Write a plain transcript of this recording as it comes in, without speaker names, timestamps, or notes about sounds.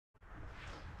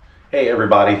Hey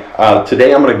everybody,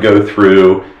 today I'm going to go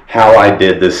through how I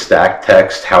did this stack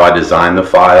text, how I designed the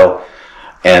file,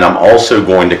 and I'm also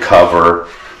going to cover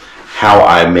how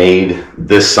I made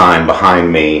this sign behind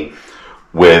me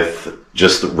with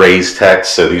just raised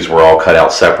text. So these were all cut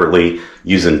out separately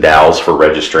using dowels for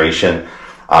registration.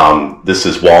 This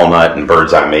is walnut and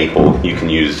bird's eye maple. You can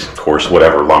use, of course,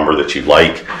 whatever lumber that you'd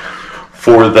like.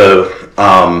 For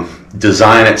the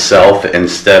design itself,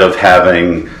 instead of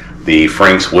having the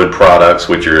Frank's Wood Products,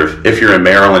 which are, if you're in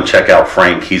Maryland, check out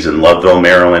Frank. He's in Loveville,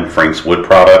 Maryland, Frank's Wood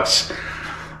Products.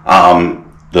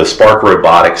 The Spark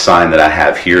Robotics sign that I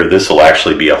have here, this will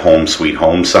actually be a Home Sweet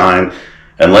Home sign.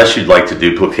 Unless you'd like to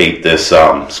duplicate this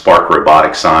Spark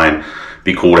Robotics sign,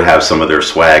 be cool to have some of their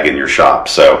swag in your shop.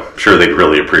 So I'm sure they'd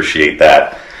really appreciate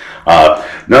that.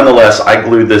 Nonetheless, I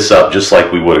glued this up just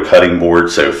like we would a cutting board,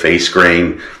 so face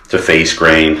grain to face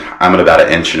grain. I'm at about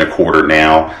 1.25 inches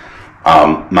now.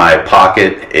 My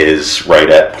pocket is right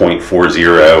at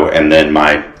 0.40, and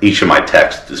then each of my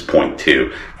text is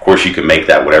 0.2. Of course, you can make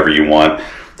that whatever you want.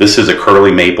 This is a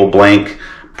curly maple blank.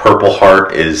 Purple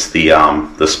heart is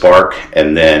the Spark,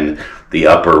 and then the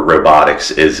upper robotics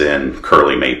is in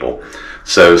curly maple.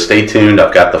 So stay tuned.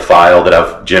 I've got the file that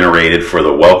I've generated for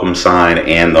the welcome sign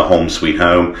and the Home Sweet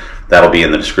Home. That'll be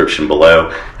in the description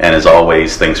below. And as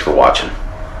always, thanks for watching.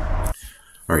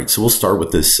 All right, so we'll start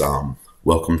with this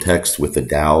welcome text with the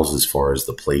dowels as far as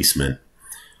the placement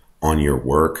on your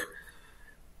work.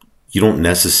 You don't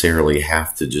necessarily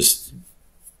have to just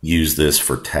use this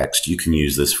for text. You can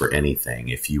use this for anything.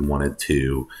 If you wanted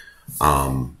to,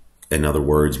 in other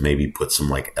words, maybe put some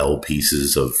like L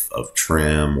pieces of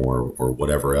trim or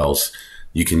whatever else,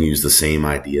 you can use the same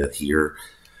idea here.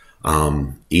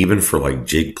 Even for like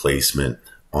jig placement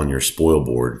on your spoil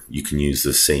board, you can use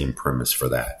the same premise for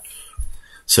that.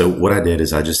 So what I did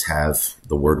is I just have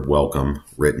the word welcome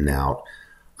written out.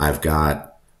 I've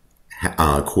got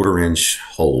 1/4 inch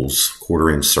holes,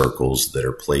 1/4 inch circles that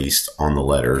are placed on the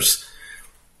letters.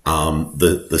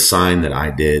 The sign that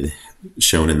I did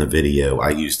shown in the video, I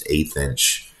used 1/8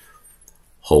 inch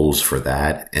holes for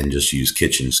that and just used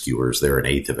kitchen skewers. They're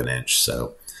 1/8 of an inch.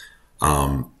 So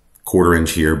 1/4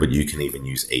 inch here, but you can even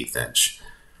use 1/8 inch.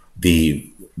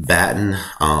 The batten,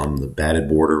 the batted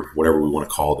border, whatever we want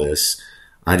to call this,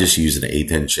 I just use an 1/8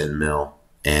 inch end mill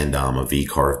and a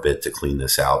V-carve bit to clean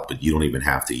this out, but you don't even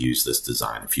have to use this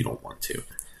design if you don't want to.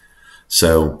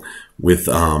 So with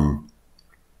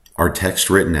our text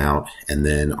written out and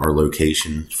then our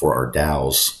location for our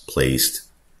dowels placed,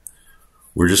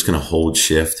 we're just going to hold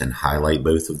shift and highlight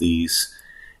both of these,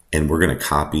 and we're going to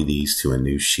copy these to a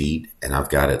new sheet, and I've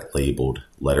got it labeled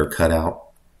letter cutout.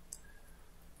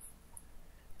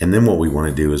 And then what we want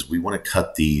to do is we want to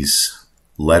cut these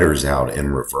letters out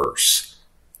in reverse.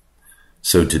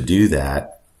 So to do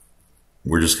that,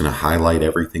 we're just going to highlight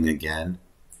everything again,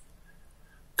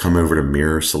 come over to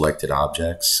mirror selected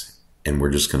objects, and we're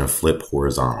just going to flip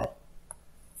horizontal.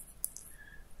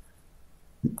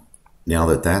 Now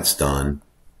that that's done,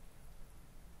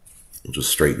 we'll just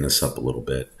straighten this up a little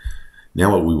bit.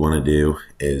 Now what we want to do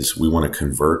is we want to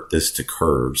convert this to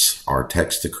curves, our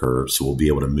text to curves, so we'll be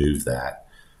able to move that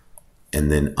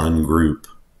and then ungroup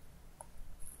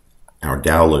our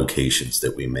dowel locations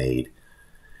that we made.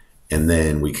 And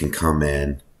then we can come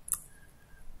in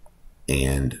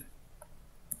and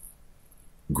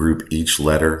group each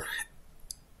letter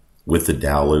with the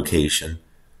dowel location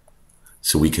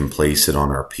so we can place it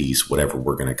on our piece, whatever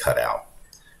we're going to cut out.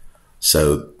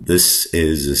 So this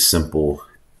is as simple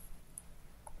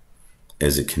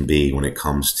as it can be when it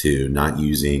comes to not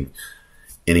using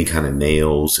any kind of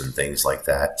nails and things like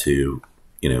that to,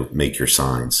 make your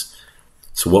signs.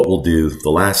 So what we'll do, the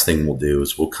last thing we'll do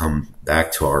is we'll come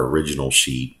back to our original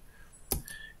sheet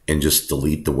and just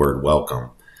delete the word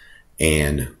welcome.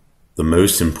 And the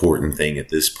most important thing at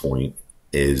this point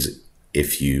is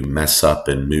if you mess up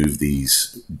and move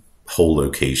these hole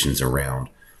locations around,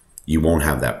 you won't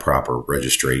have that proper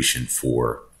registration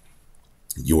for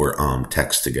your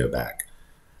text to go back.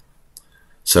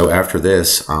 So after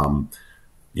this,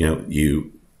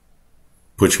 you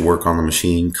put your work on the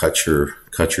machine, cut your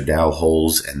dowel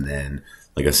holes, and then,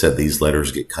 like I said, these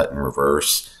letters get cut in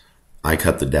reverse. I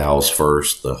cut the dowels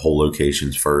first, the hole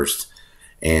locations first,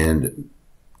 and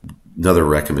another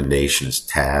recommendation is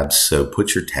tabs. So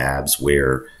put your tabs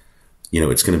where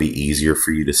it's going to be easier for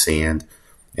you to sand.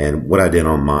 And what I did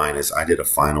on mine is I did a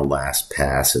final last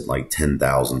pass at like 10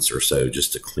 thousandths or so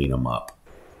just to clean them up.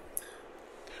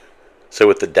 So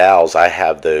with the dowels, I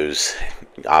have those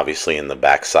obviously in the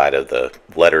back side of the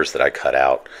letters that I cut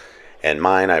out, and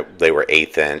mine they were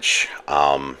 1/8 inch,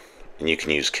 and you can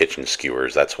use kitchen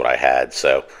skewers. That's what I had.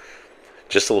 So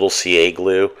just a little CA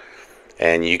glue.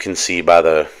 And you can see by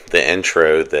the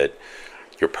intro that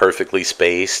you're perfectly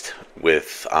spaced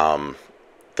with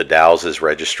the dowels'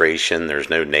 registration. There's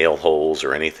no nail holes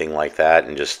or anything like that,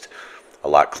 and just a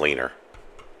lot cleaner.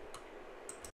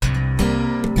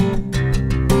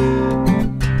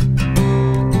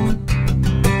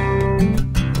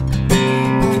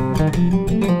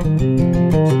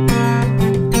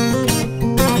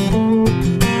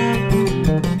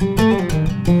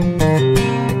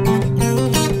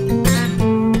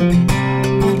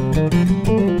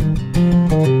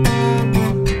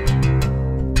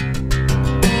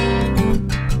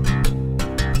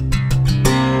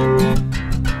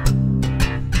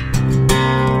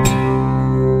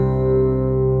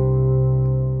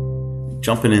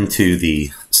 Jumping into the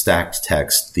stacked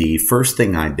text, the first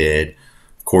thing I did,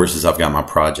 of course, is I've got my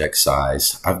project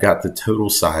size. I've got the total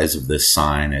size of this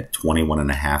sign at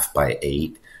 21.5 by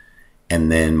 8, and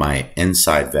then my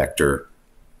inside vector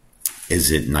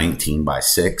is at 19 by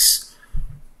 6.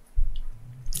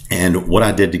 And what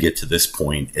I did to get to this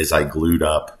point is I glued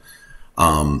up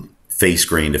face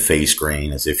grain to face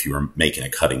grain as if you were making a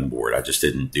cutting board. I just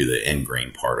didn't do the end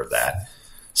grain part of that.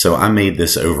 So I made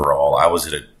this overall. I was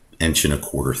at an 1.25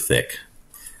 inches thick.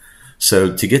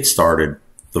 So to get started,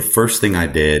 the first thing I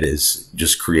did is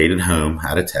just created home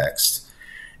out of text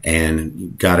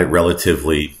and got it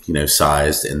relatively,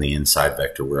 sized in the inside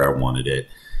vector where I wanted it.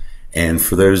 And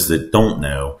for those that don't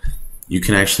know, you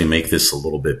can actually make this a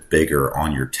little bit bigger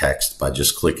on your text by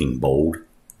just clicking bold.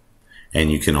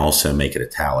 And you can also make it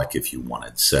italic if you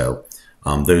wanted. So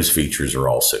those features are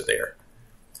also there.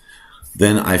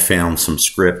 Then I found some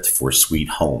script for Sweet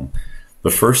Home. The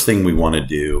first thing we want to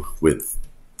do with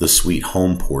the Sweet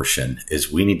Home portion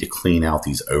is we need to clean out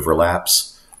these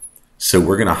overlaps. So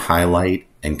we're going to highlight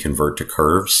and convert to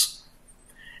curves.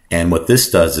 And what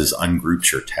this does is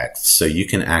ungroups your text. So you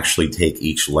can actually take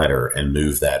each letter and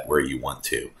move that where you want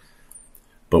to.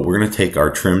 But we're going to take our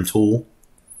trim tool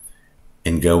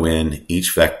and go in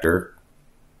each vector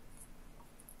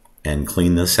and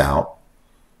clean this out.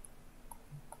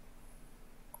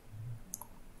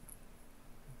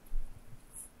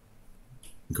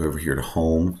 Go over here to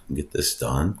home and get this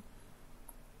done.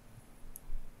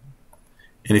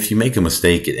 And if you make a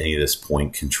mistake at any of this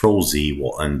point, Control Z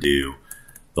will undo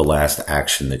the last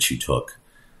action that you took.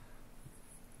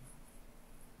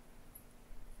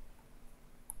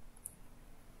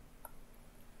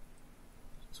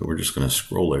 So we're just going to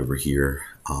scroll over here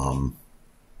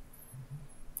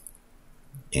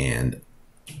and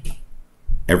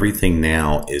everything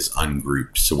now is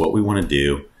ungrouped. So what we want to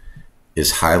do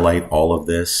is highlight all of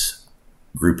this,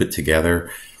 group it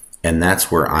together, and that's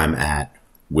where I'm at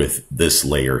with this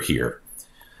layer here.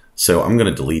 So I'm going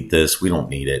to delete this. We don't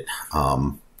need it.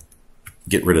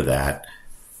 Get rid of that.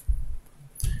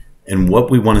 And what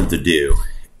we wanted to do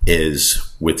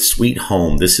is with Sweet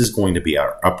Home, this is going to be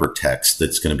our upper text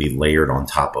that's going to be layered on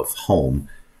top of home.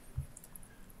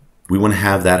 We want to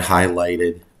have that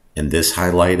highlighted and this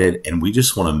highlighted, and we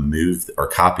just want to move or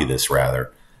copy this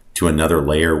rather to another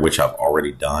layer, which I've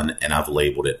already done, and I've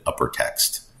labeled it upper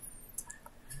text.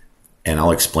 And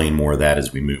I'll explain more of that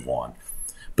as we move on.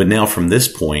 But now from this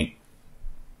point,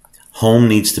 home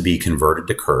needs to be converted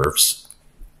to curves,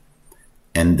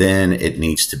 and then it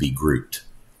needs to be grouped.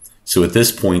 So at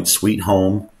this point, Sweet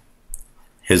Home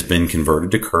has been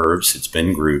converted to curves, it's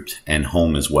been grouped, and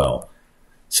home as well.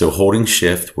 So holding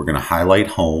shift, we're going to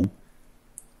highlight home,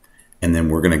 and then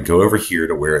we're going to go over here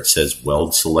to where it says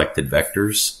Weld Selected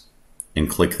Vectors and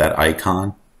click that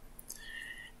icon.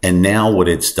 And now what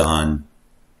it's done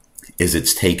is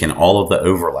it's taken all of the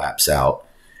overlaps out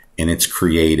and it's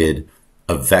created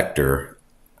a vector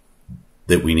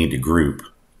that we need to group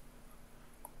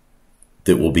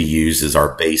that will be used as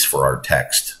our base for our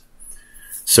text.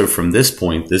 So from this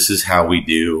point, this is how we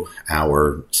do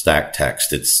our stack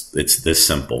text. It's this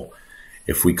simple.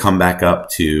 If we come back up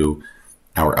to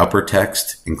our upper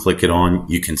text and click it on,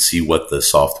 you can see what the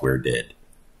software did.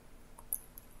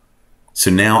 So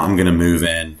now I'm going to move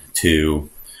in to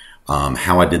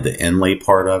how I did the inlay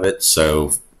part of it.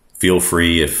 So feel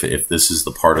free, if this is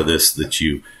the part of this that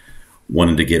you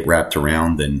wanted to get wrapped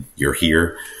around, then you're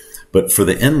here. But for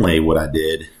the inlay, what I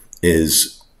did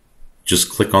is just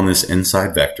click on this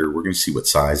inside vector. We're going to see what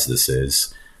size this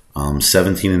is.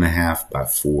 17.5 by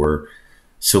 4.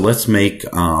 So let's make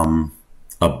a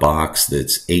box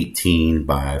that's 18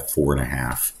 by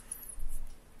 4.5.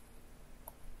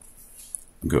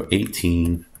 Go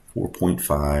 18,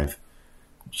 4.5.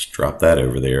 Just drop that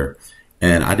over there.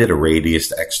 And I did a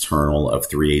radius external of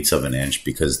 3/8 of an inch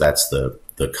because that's the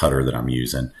cutter that I'm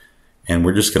using. And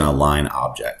we're just going to align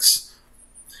objects.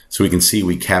 So So we can see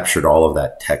we captured all of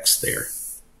that text there.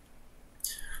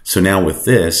 So now with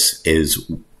this is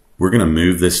we're going to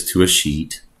move this to a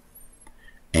sheet,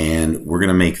 and we're going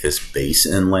to make this base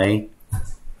inlay.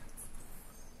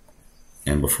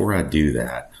 And before I do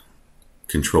that,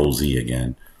 Control Z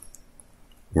again,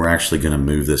 we're actually going to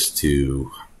move this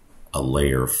to a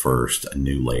layer first, a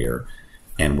new layer,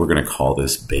 and we're going to call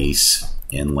this base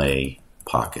inlay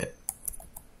pocket.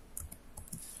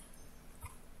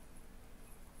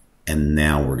 And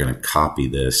now we're going to copy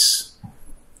this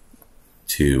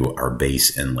to our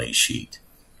base inlay sheet.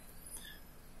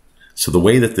 So the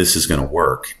way that this is going to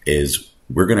work is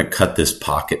we're going to cut this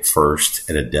pocket first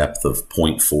at a depth of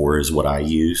 0.4 is what I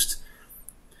used.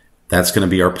 That's going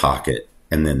to be our pocket.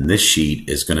 And then this sheet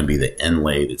is going to be the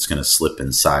inlay that's going to slip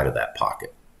inside of that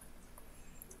pocket.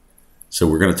 So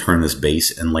we're going to turn this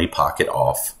base inlay pocket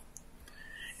off,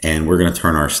 and we're going to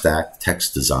turn our stack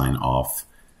text design off,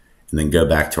 and then go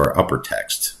back to our upper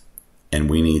text. And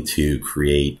we need to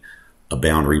create a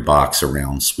boundary box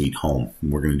around Sweet Home.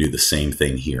 And we're going to do the same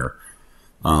thing here.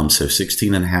 So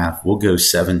 16.5, we'll go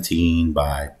 17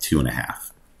 by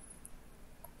 2.5.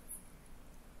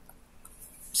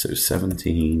 So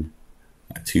 17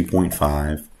 by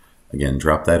 2.5. Again,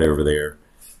 drop that over there.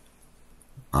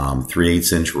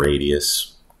 3/8 inch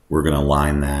radius. We're going to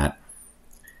line that,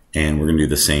 and we're going to do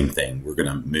the same thing. We're going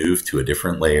to move to a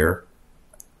different layer,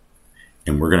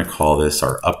 and we're going to call this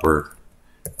our upper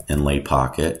inlay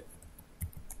pocket.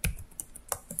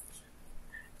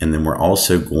 And then we're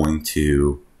also going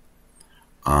to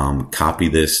copy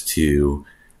this to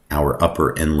our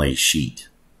upper inlay sheet,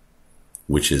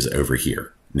 which is over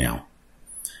here now.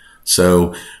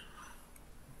 So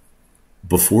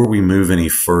before we move any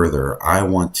further, I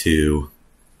want to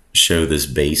show this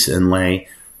base inlay.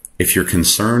 If you're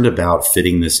concerned about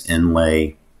fitting this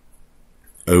inlay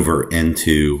over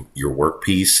into your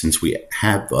workpiece, since we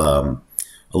have a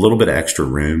little bit of extra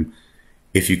room,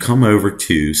 if you come over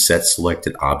to Set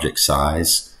Selected Object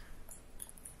Size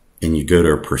and you go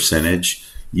to a percentage,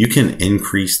 you can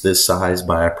increase this size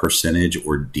by a percentage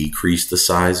or decrease the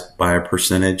size by a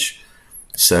percentage.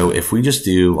 So if we just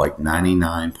do like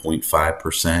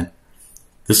 99.5%,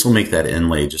 this will make that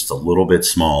inlay just a little bit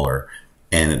smaller,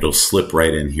 and it'll slip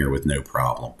right in here with no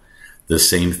problem. The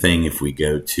same thing if we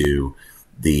go to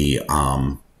the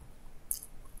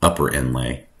upper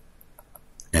inlay.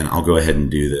 And I'll go ahead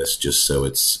and do this just so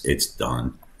it's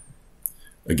done.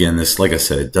 Again, this, like I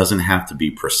said, it doesn't have to be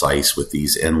precise with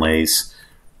these inlays.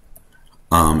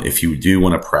 If you do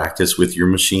want to practice with your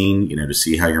machine, to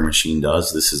see how your machine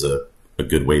does, this is a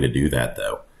good way to do that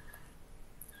though.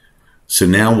 So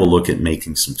now we'll look at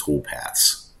making some tool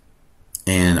paths.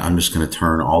 And I'm just going to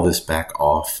turn all this back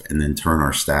off and then turn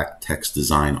our stack text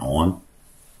design on.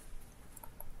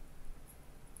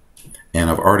 And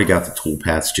I've already got the tool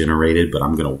paths generated, but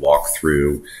I'm going to walk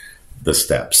through the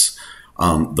steps.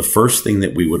 The first thing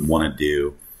that we would want to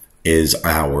do is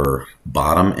our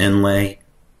bottom inlay.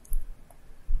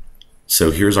 So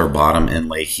here's our bottom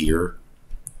inlay here.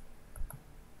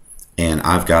 And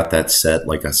I've got that set,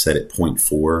 like I said, at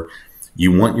 0.4.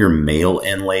 You want your male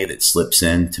inlay that slips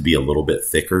in to be a little bit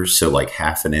thicker. So like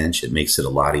 1/2 inch, it makes it a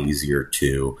lot easier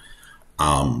to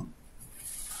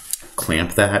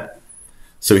clamp that.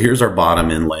 So here's our bottom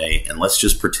inlay, and let's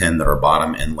just pretend that our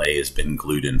bottom inlay has been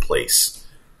glued in place.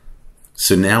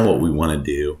 So now what we want to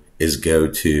do is go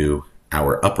to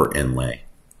our upper inlay.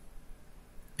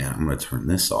 And I'm going to turn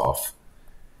this off.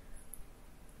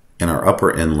 And our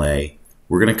upper inlay,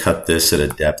 we're going to cut this at a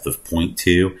depth of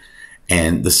 0.2.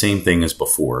 And the same thing as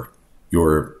before.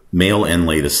 Your male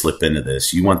inlay to slip into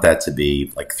this, you want that to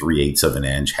be like 3/8 of an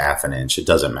inch, 1/2 inch. It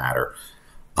doesn't matter.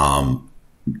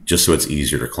 Just so it's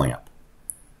easier to clamp.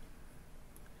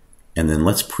 And then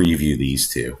let's preview these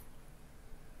two.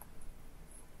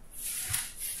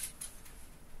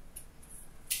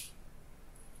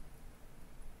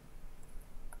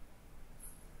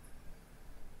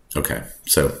 Okay,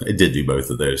 so it did do both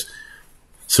of those.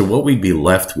 So what we'd be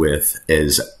left with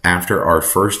is after our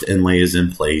first inlay is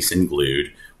in place and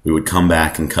glued, we would come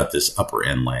back and cut this upper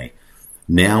inlay.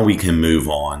 Now we can move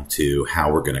on to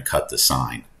how we're going to cut the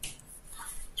sign.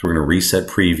 So we're going to reset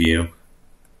preview.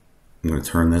 I'm going to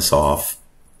turn this off.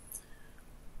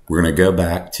 We're going to go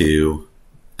back to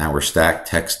our stack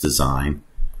text design.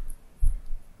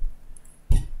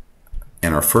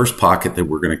 And our first pocket that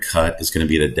we're going to cut is going to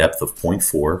be at a depth of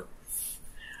 0.4.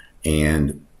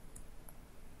 And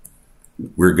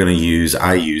we're going to use,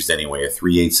 I used anyway, a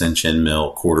 3/8 inch end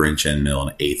mill, 1/4 inch end mill,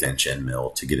 and 1/8 inch end mill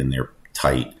to get in there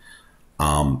tight.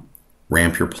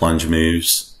 Ramp your plunge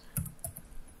moves.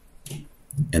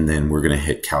 And then we're going to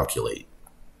hit calculate.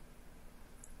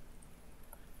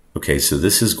 Okay, so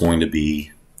this is going to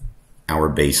be our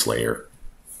base layer.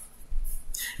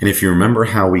 And if you remember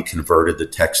how we converted the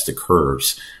text to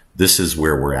curves, this is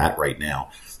where we're at right now.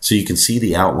 So you can see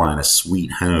the outline of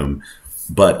Sweet Home,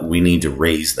 but we need to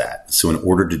raise that. So in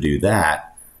order to do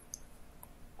that,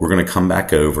 we're going to come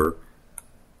back over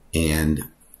and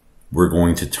we're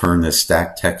going to turn this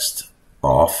stack text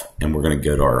off and we're going to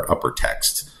go to our upper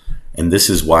text. And this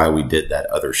is why we did that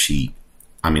other sheet,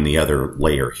 the other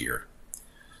layer here.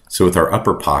 So with our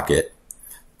upper pocket,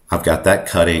 I've got that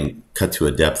cut to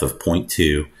a depth of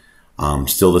 0.2,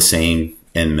 still the same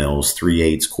end mills,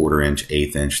 3/8, 1/4 inch,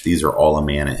 1/8 inch. These are all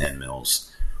Amana end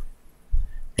mills.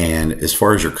 And as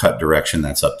far as your cut direction,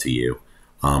 that's up to you.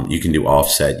 You can do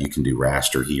offset, you can do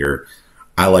raster here.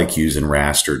 I like using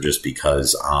raster just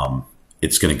because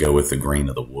it's going to go with the grain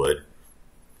of the wood.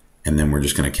 And then we're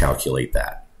just going to calculate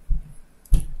that.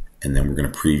 And then we're going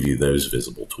to preview those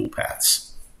visible toolpaths.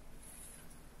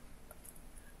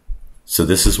 So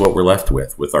this is what we're left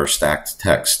with our stacked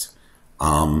text.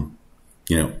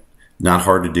 Not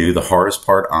hard to do. The hardest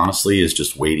part, honestly, is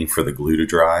just waiting for the glue to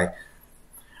dry.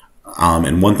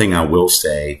 And one thing I will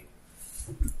say,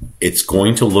 it's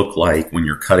going to look like when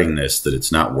you're cutting this that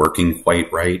it's not working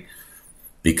quite right,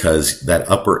 because that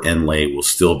upper inlay will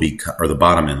still be, or the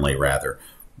bottom inlay rather,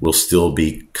 will still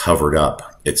be covered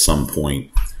up at some point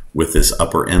with this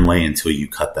upper inlay until you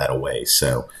cut that away.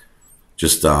 So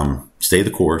just stay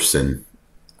the course and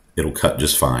it'll cut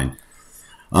just fine.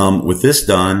 With this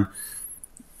done,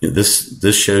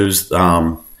 this shows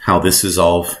how this is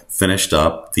all finished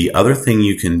up. The other thing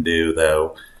you can do,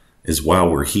 though, is while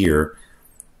we're here,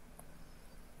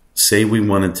 say we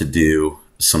wanted to do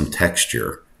some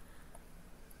texture,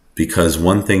 because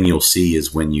one thing you'll see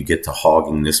is when you get to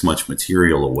hogging this much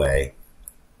material away,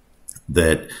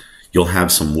 that you'll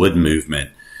have some wood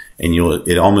movement, and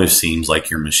it almost seems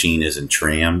like your machine isn't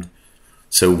trammed.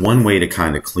 So one way to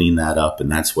kind of clean that up,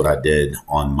 and that's what I did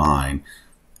on mine,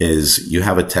 is you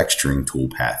have a texturing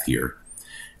toolpath here.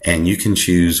 And you can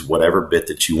choose whatever bit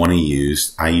that you want to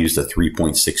use. I used a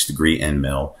 3.6 degree end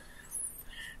mill.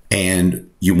 And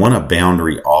you want a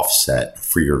boundary offset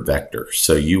for your vector.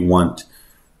 So you want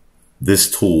this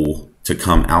tool to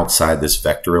come outside this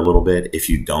vector a little bit. If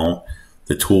you don't,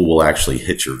 the tool will actually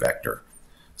hit your vector.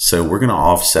 So we're going to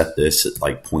offset this at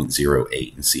like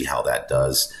 0.08 and see how that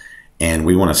does. And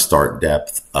we want to start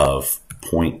depth of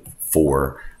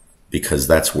 0.4 because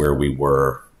that's where we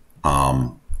were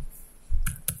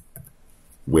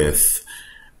with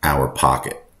our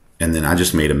pocket. And then I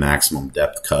just made a maximum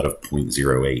depth cut of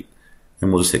 0.08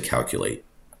 and we'll just hit calculate.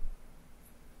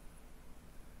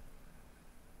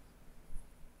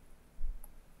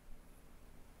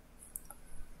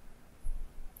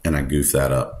 And I goofed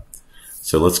that up.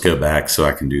 So let's go back so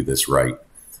I can do this right.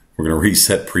 We're going to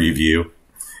reset preview.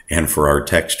 And for our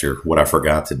texture, what I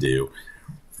forgot to do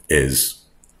is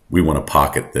we want to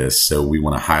pocket this. So we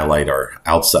want to highlight our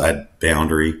outside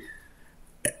boundary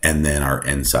and then our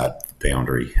inside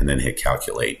boundary and then hit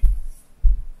calculate.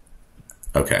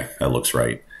 Okay, that looks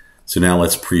right. So now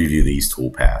let's preview these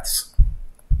toolpaths.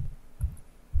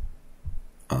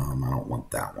 I don't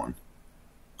want that one.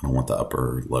 I don't want the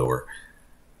upper or lower.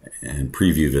 And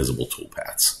preview visible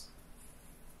toolpaths.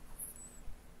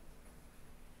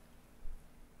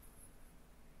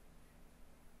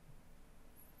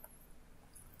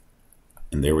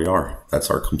 And there we are. That's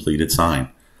our completed sign.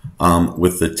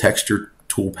 With the texture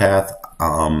toolpath,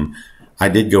 I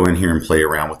did go in here and play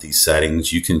around with these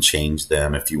settings. You can change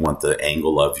them if you want the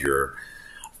angle of your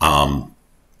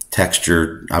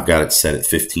texture. I've got it set at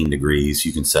 15 degrees.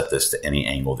 You can set this to any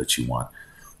angle that you want.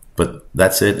 But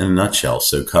that's it in a nutshell.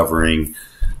 So covering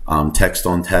text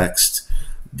on text,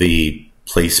 the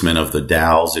placement of the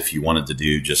dowels if you wanted to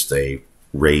do just a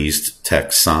raised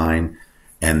text sign,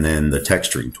 and then the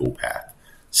texturing toolpath.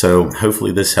 So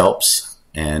hopefully this helps,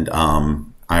 and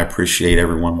I appreciate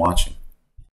everyone watching.